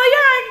 Y'all know,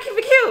 y'all keep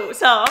it cute.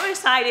 So I'm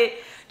excited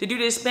to do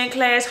this spin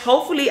class.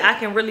 Hopefully I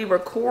can really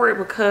record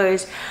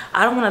because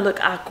I don't want to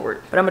look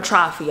awkward, but I'm gonna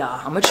try for y'all.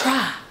 I'm gonna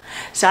try.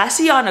 So I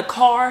see y'all in the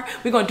car.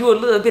 We're gonna do a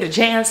little bit of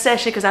jam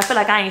session because I feel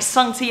like I ain't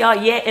sung to y'all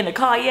yet in the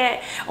car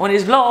yet on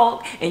this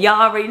vlog. And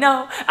y'all already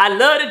know I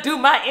love to do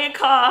my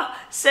in-car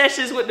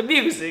sessions with the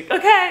music,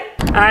 okay?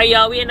 All right,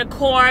 y'all, we in the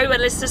car. We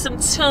better listen to some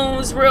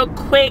tunes real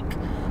quick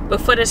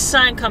before the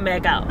sun come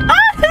back out. Oh,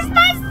 it's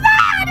my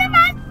son! It's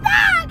my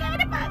son!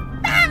 It's my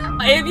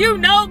son! If you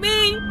know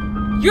me,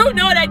 you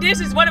know that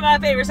this is one of my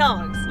favorite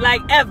songs,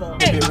 like ever.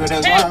 Hey, now I'm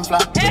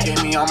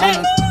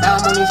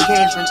on these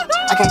cantrons.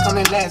 I can't come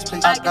in last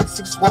place. I got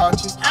 6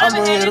 watches. I'm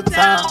ahead of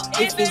town.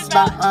 If it's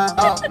about my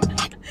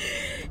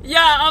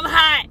Y'all, I'm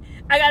hot.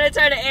 I gotta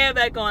turn the air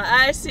back on.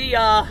 I see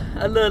y'all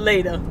a little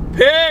later.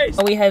 Peace.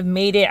 We have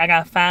made it. I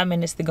got 5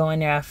 minutes to go in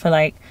there. I feel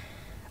like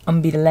I'm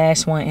gonna be the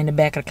last one in the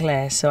back of the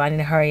class, so I need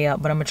to hurry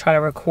up. But I'm gonna try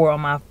to record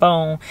on my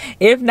phone.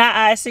 If not,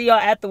 I see y'all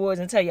afterwards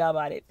and tell y'all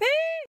about it. Peace.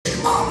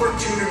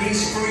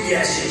 Opportunities for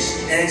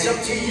yeses, and it's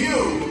up to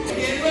you.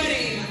 Get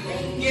ready.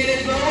 Get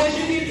as low as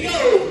you can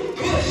go.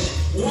 Push.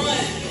 1,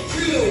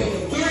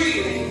 2,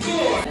 3,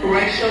 4.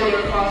 Right shoulder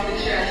across the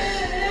chest.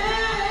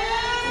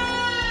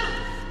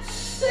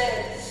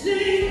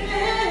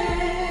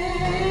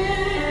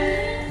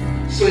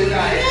 Switch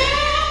eyes.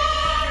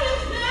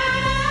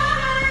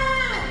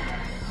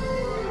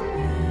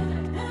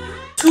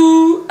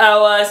 2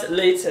 hours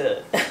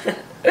later.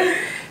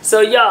 So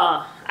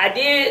y'all, I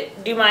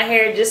did do my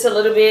hair just a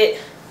little bit.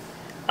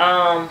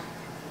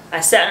 I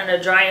sat in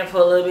the dryer for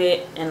a little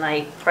bit and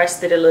like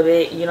pressed it a little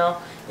bit, you know.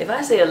 If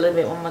I say a little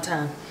bit one more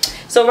time.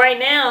 So right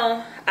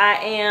now I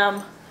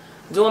am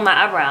doing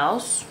my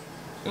eyebrows.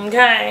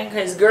 Okay,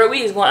 because girl,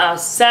 we is going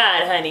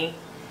outside, honey.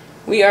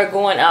 We are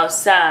going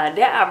outside.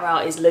 That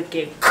eyebrow is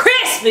looking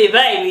crispy,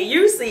 baby.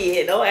 You see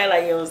it. Don't act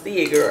like you don't see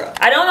it, girl.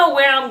 I don't know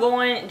where I'm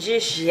going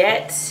just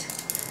yet.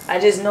 I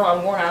just know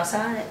I'm going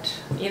outside,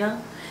 you know.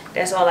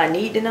 That's all I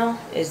need to know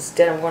is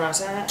that I'm going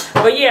outside.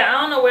 But yeah,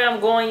 I don't know where I'm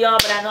going, y'all,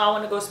 but I know I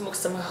want to go smoke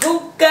some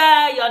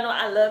hookah. Y'all know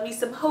I love me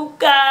some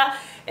hookah.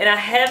 And I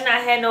have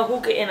not had no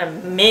hookah in a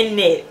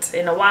minute,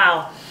 in a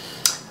while.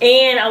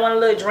 And I want a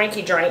little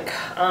drinky drink.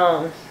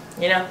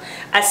 You know,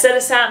 I set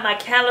aside my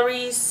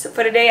calories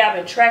for the day. I've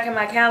been tracking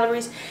my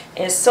calories.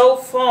 And so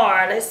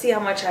far, let's see how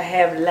much I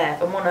have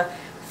left. I'm on a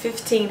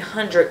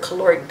 1,500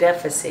 caloric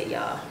deficit,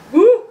 y'all.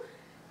 Woo!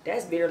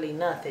 That's barely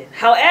nothing.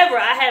 However,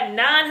 I have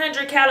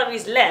 900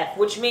 calories left,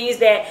 which means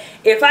that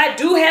if I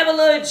do have a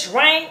little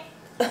drink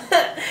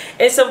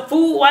and some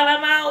food while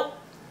I'm out,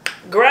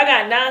 girl, I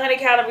got 900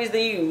 calories to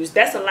use.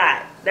 That's a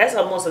lot. That's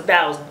almost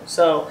 1,000.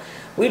 So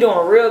we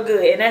doing real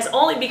good. And that's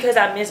only because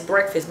I missed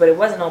breakfast, but it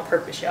wasn't on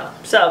purpose, y'all.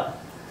 So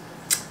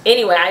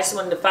anyway, I just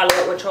wanted to follow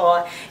up with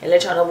y'all and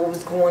let y'all know what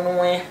was going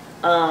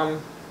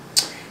on.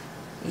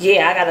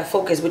 Yeah, I gotta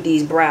focus with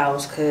these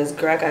brows because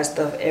girl, I got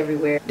stuff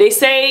everywhere. They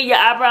say your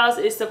eyebrows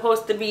is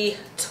supposed to be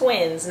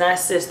twins, not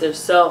sisters.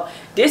 So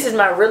this is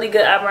my really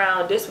good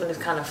eyebrow. This one is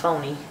kind of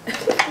phony.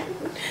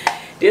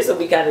 This one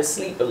we gotta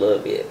sleep a little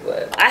bit.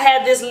 But I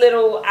have this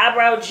little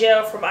eyebrow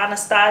gel from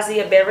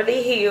Anastasia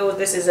Beverly Hills.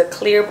 This is a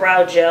clear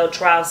brow gel,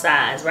 trial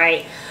size,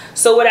 right?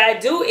 So what I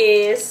do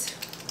is,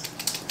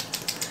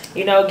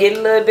 you know, get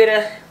a little bit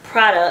of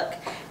product.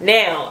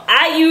 Now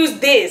I use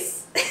this.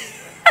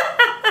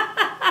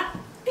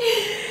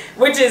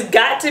 Which has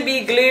got to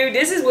be glued.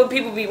 This is what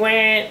people be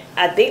wearing.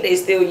 I think they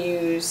still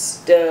use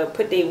to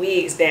put their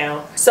wigs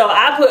down. So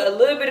I put a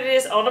little bit of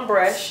this on the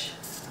brush.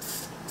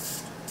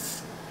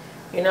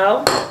 You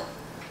know?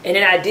 And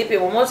then I dip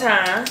it one more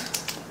time.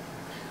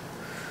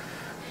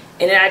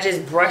 And then I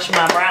just brush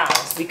my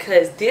brows.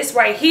 Because this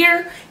right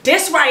here,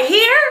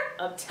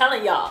 I'm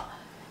telling y'all,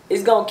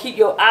 is going to keep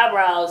your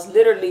eyebrows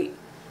literally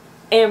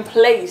in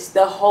place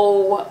the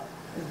whole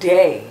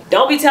day.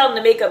 Don't be telling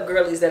the makeup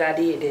girlies that I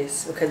did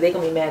this because they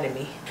gonna be mad at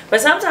me.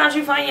 But sometimes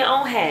you find your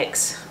own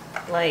hacks.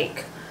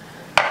 Like,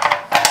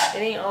 it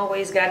ain't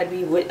always gotta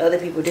be what other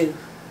people do,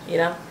 you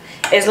know?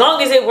 As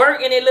long as it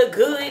work and it look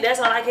good, that's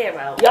all I care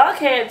about. Y'all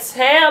can't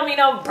tell me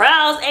no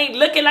brows ain't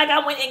looking like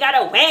I went and got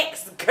a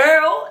wax,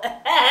 girl.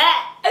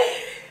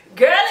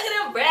 Girl, look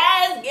at them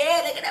brows,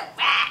 girl, look at them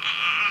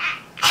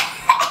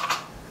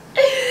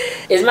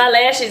brows. Is my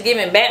lashes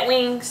giving bat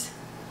wings?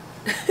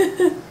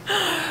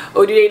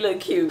 Or do they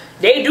look cute?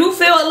 They do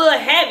feel a little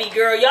heavy,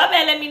 girl. Y'all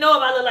better let me know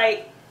if I look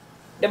like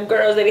them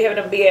girls that be having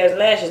them big ass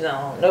lashes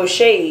on. No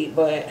shade,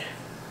 but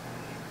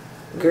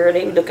girl,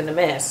 they be looking a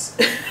mess.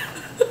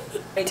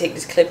 Let me take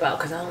this clip out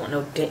because I don't want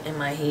no dent in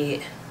my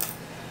head.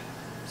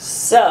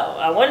 So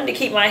I wanted to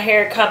keep my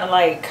hair kind of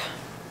like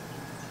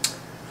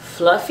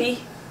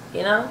fluffy,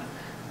 you know.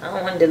 I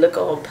don't want it to look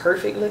all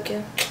perfect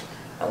looking.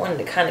 I wanted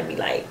to kind of be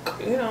like,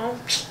 you know,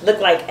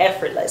 look like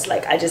effortless.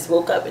 Like I just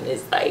woke up and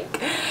it's like,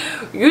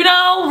 you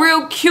know,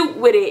 real cute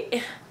with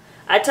it.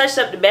 I touched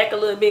up the back a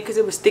little bit because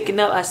it was sticking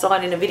up. I saw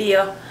it in the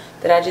video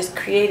that I just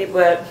created,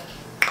 but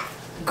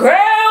girl,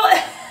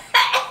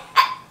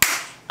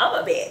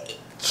 I'm a bad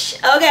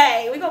bitch.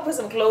 Okay, we're gonna put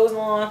some clothes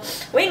on.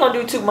 We ain't gonna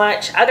do too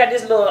much. I got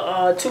this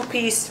little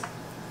two-piece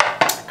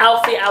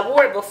outfit. I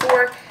wore it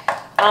before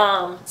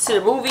to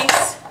the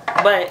movies.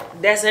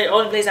 But that's the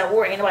only place I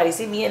wore it. Ain't nobody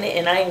see me in it,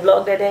 and I ain't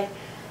vlogged that day.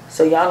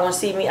 So y'all gonna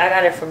see me. I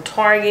got it from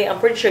Target. I'm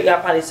pretty sure y'all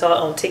probably saw it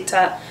on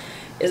TikTok.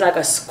 It's like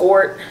a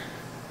Skort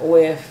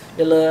with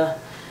the little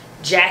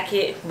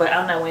jacket, but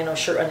I'm not wearing no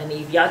shirt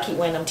underneath. Y'all keep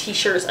wearing them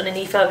t-shirts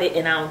underneath of it,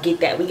 and I don't get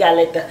that. We gotta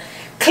let the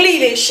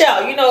cleavage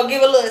show, you know,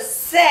 give a little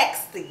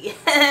sexy.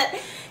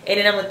 And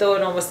then I'm gonna throw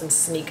it on with some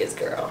sneakers,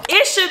 girl.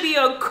 It should be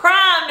a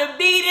crime to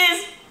be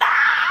this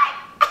fine.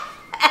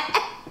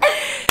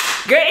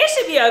 Girl, it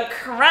should be a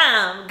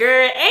crime,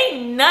 girl.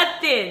 Ain't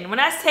nothing, when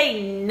I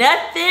say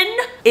nothing,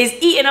 is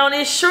eating on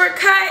this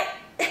shortcut.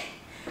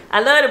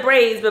 I love the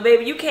braids, but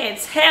baby, you can't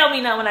tell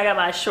me nothing when I got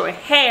my short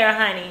hair,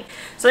 honey.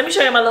 So let me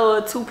show you my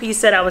little two-piece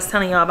set I was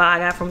telling y'all about I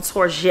got from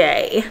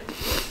Target.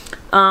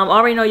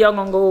 Already know y'all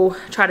gonna go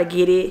try to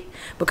get it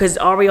because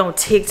it's already on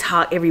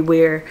TikTok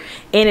everywhere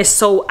and it's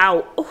sold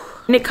out. Ooh.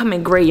 And it come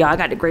in gray, y'all. I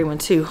got the gray one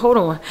too. Hold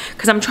on,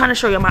 because I'm trying to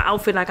show y'all my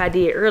outfit like I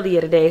did earlier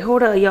today.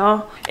 Hold up,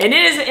 y'all. And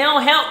it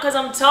don't help because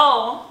I'm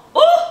tall.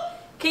 Ooh,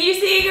 can you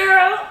see,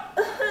 girl?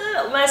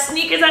 My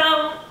sneakers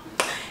on.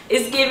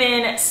 It's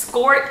giving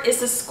Skort.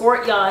 It's a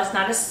Skort, y'all. It's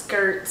not a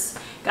skirt.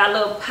 Got a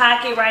little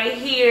pocket right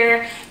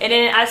here. And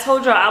then I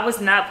told y'all I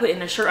was not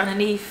putting a shirt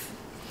underneath.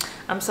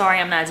 I'm sorry,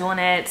 I'm not doing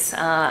that.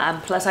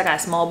 Plus, I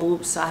got small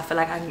boobs, so I feel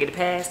like I can get it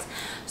past.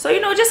 So, you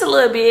know, just a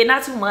little bit,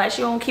 not too much.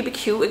 You don't keep it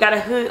cute. It got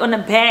a hood on the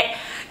back.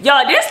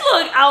 Y'all, this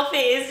little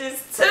outfit is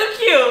just too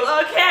cute,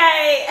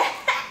 okay?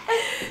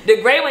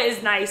 The gray one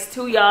is nice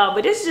too, y'all.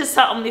 But this is just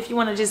something if you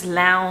want to just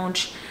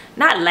lounge.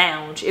 Not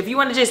lounge. If you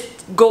want to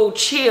just go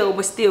chill,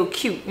 but still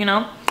cute, you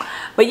know?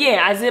 But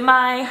yeah, I did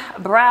my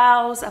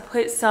brows. I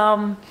put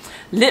some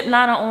lip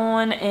liner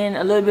on and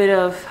a little bit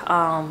of,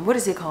 what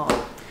is it called?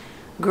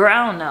 Girl,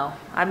 I don't know.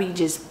 I be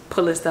just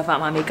pulling stuff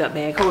out my makeup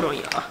bag. Hold on,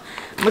 y'all.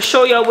 I'm gonna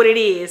show y'all what it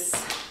is.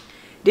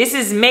 This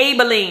is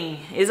Maybelline.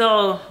 It's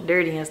all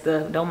dirty and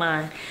stuff, don't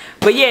mind.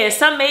 But yeah,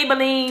 some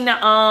Maybelline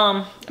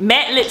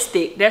matte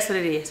lipstick. That's what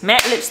it is.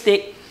 Matte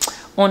lipstick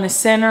on the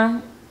center.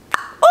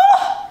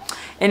 Oh!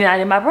 And then I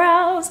did my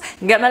brows,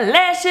 got my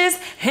lashes,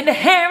 and the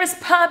hair is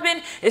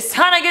popping. It's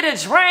time to get a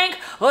drink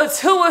or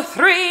 2 or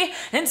 3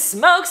 and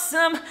smoke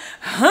some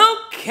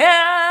hookah.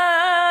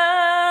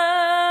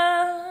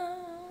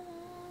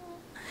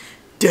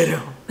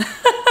 Ditto.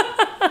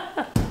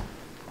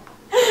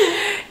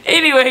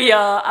 Anyway,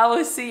 y'all, I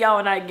will see y'all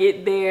when I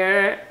get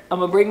there.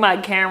 I'm gonna bring my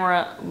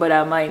camera, but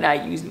I might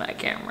not use my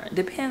camera.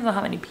 Depends on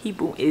how many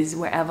people is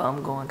wherever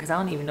I'm going, because I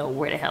don't even know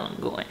where the hell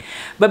I'm going.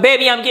 But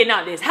baby, I'm getting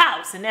out this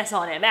house, and that's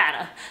all that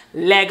matter.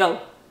 Let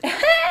go.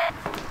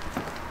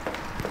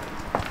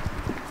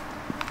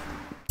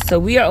 So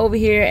we are over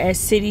here at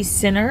City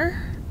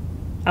Center.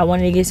 I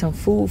wanted to get some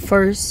food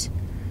first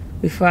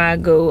before I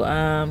go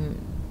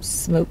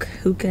smoke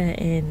hookah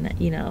and,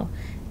 you know,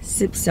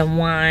 sip some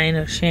wine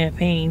or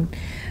champagne.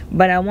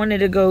 But I wanted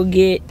to go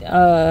get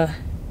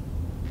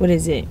what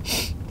is it,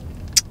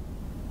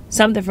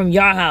 something from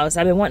Your House.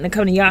 I've been wanting to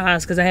come to Your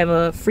House because I have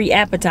a free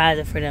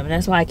appetizer for them, and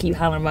that's why I keep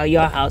hollering about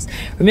Your House.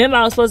 Remember,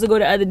 I was supposed to go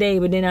the other day,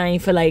 but then I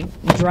ain't feel like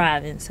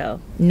driving, so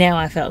now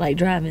I felt like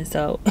driving.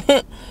 So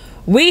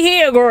we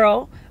here,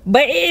 girl,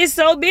 but it is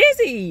so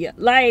busy.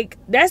 Like,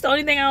 that's the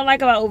only thing I don't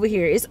like about over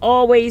here. It's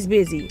always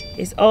busy.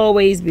 It's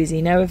always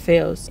busy, never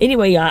fails.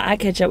 Anyway, y'all, I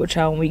catch up with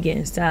y'all when we get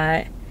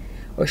inside,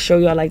 or show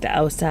y'all like the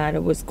outside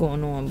of what's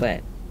going on.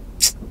 But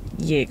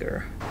yeah,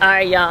 girl. All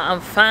right, y'all,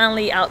 I'm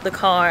finally out the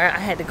car. I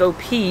had to go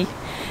pee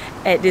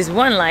at this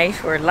One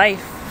Life, or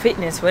Life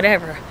Fitness,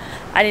 whatever.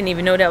 I didn't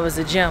even know that was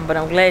a gym, but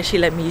I'm glad she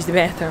let me use the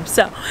bathroom.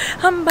 So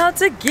I'm about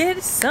to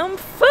get some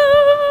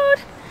food.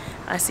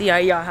 I see y'all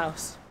at Your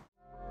House.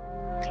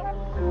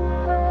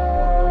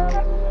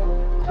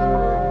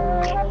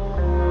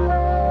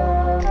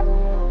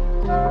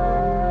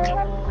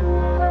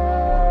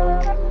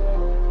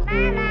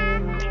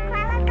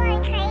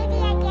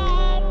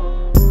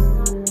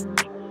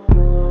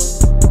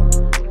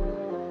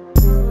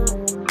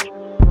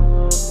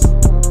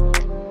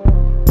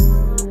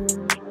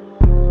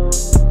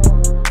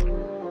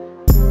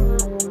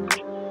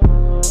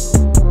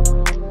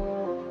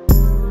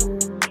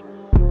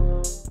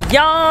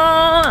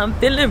 Y'all, I'm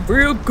feeling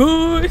real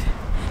good.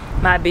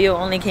 My bill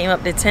only came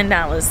up to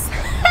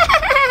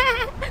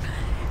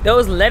 $10.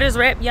 Those lettuce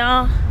wrap,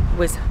 y'all,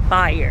 was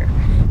fire.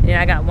 Then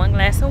I got 1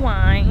 glass of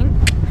wine.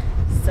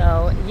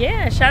 So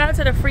yeah, shout out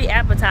to the free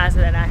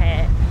appetizer that I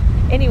had.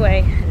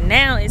 Anyway,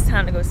 now it's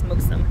time to go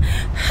smoke some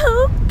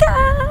hookah.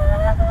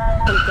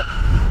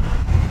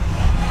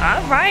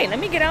 All right, let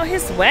me get out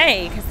his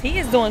way, because he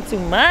is doing too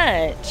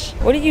much.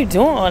 What are you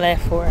doing all that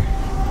for?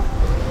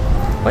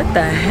 What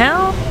the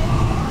hell?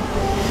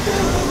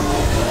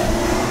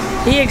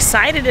 He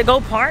excited to go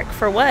park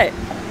for what?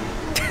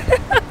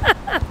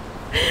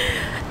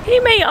 He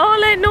made all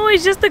that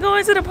noise just to go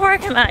into the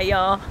parking lot,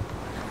 y'all.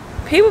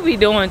 People be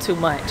doing too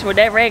much with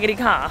that raggedy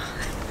car.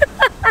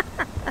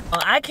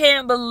 I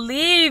can't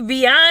believe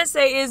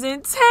Beyonce is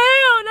in town.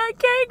 I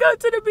can't go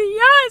to the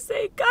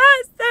Beyonce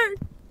concert.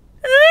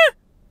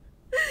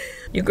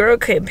 Your girl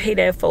couldn't pay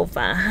that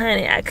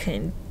 $400. I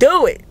couldn't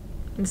do it.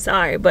 I'm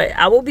sorry, but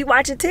I will be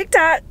watching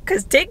TikTok,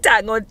 because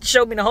TikTok gonna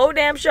show me the whole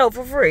damn show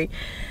for free.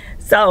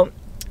 So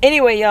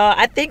anyway, y'all,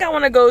 I think I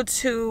want to go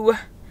to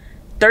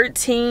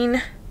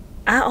 13.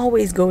 I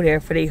always go there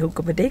for their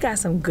hookah, but they got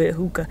some good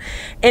hookah,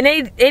 and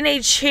they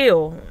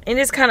chill, and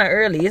it's kind of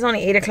early. It's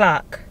only 8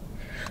 o'clock,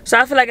 so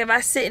I feel like if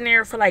I sit in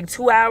there for like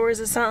 2 hours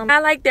or something, I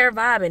like their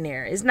vibe in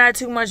there. It's not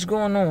too much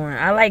going on.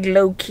 I like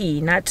low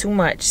key, not too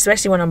much,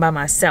 especially when I'm by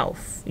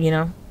myself, you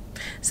know.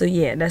 So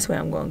yeah, that's where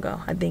I'm gonna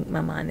go. I think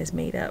my mind is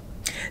made up.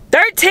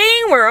 13,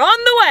 we're on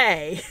the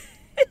way.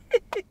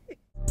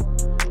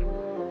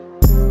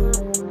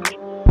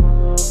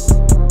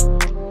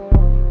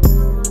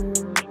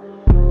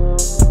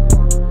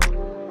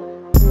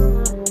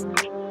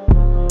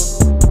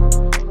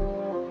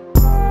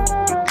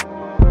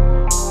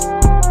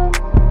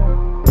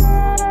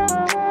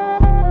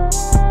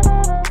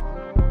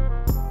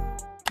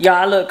 Y'all,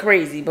 I look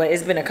crazy, but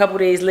it's been a couple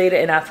days later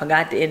and I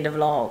forgot to end the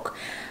vlog.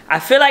 I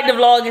feel like the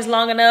vlog is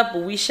long enough,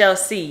 but we shall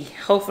see.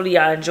 Hopefully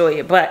y'all enjoy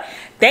it. But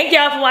thank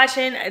y'all for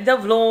watching the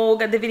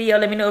vlog, the video.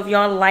 Let me know if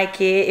y'all like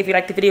it. If you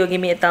like the video,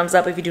 give me a thumbs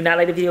up. If you do not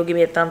like the video, give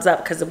me a thumbs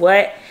up. Because of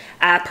what?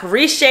 I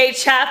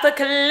appreciate y'all for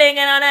clicking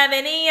on that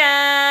video.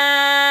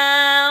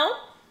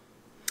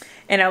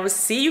 And I will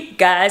see you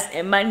guys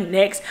in my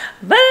next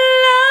vlog.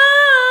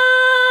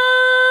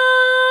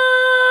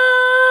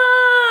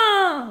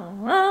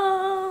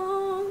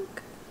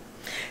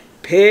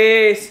 Peace.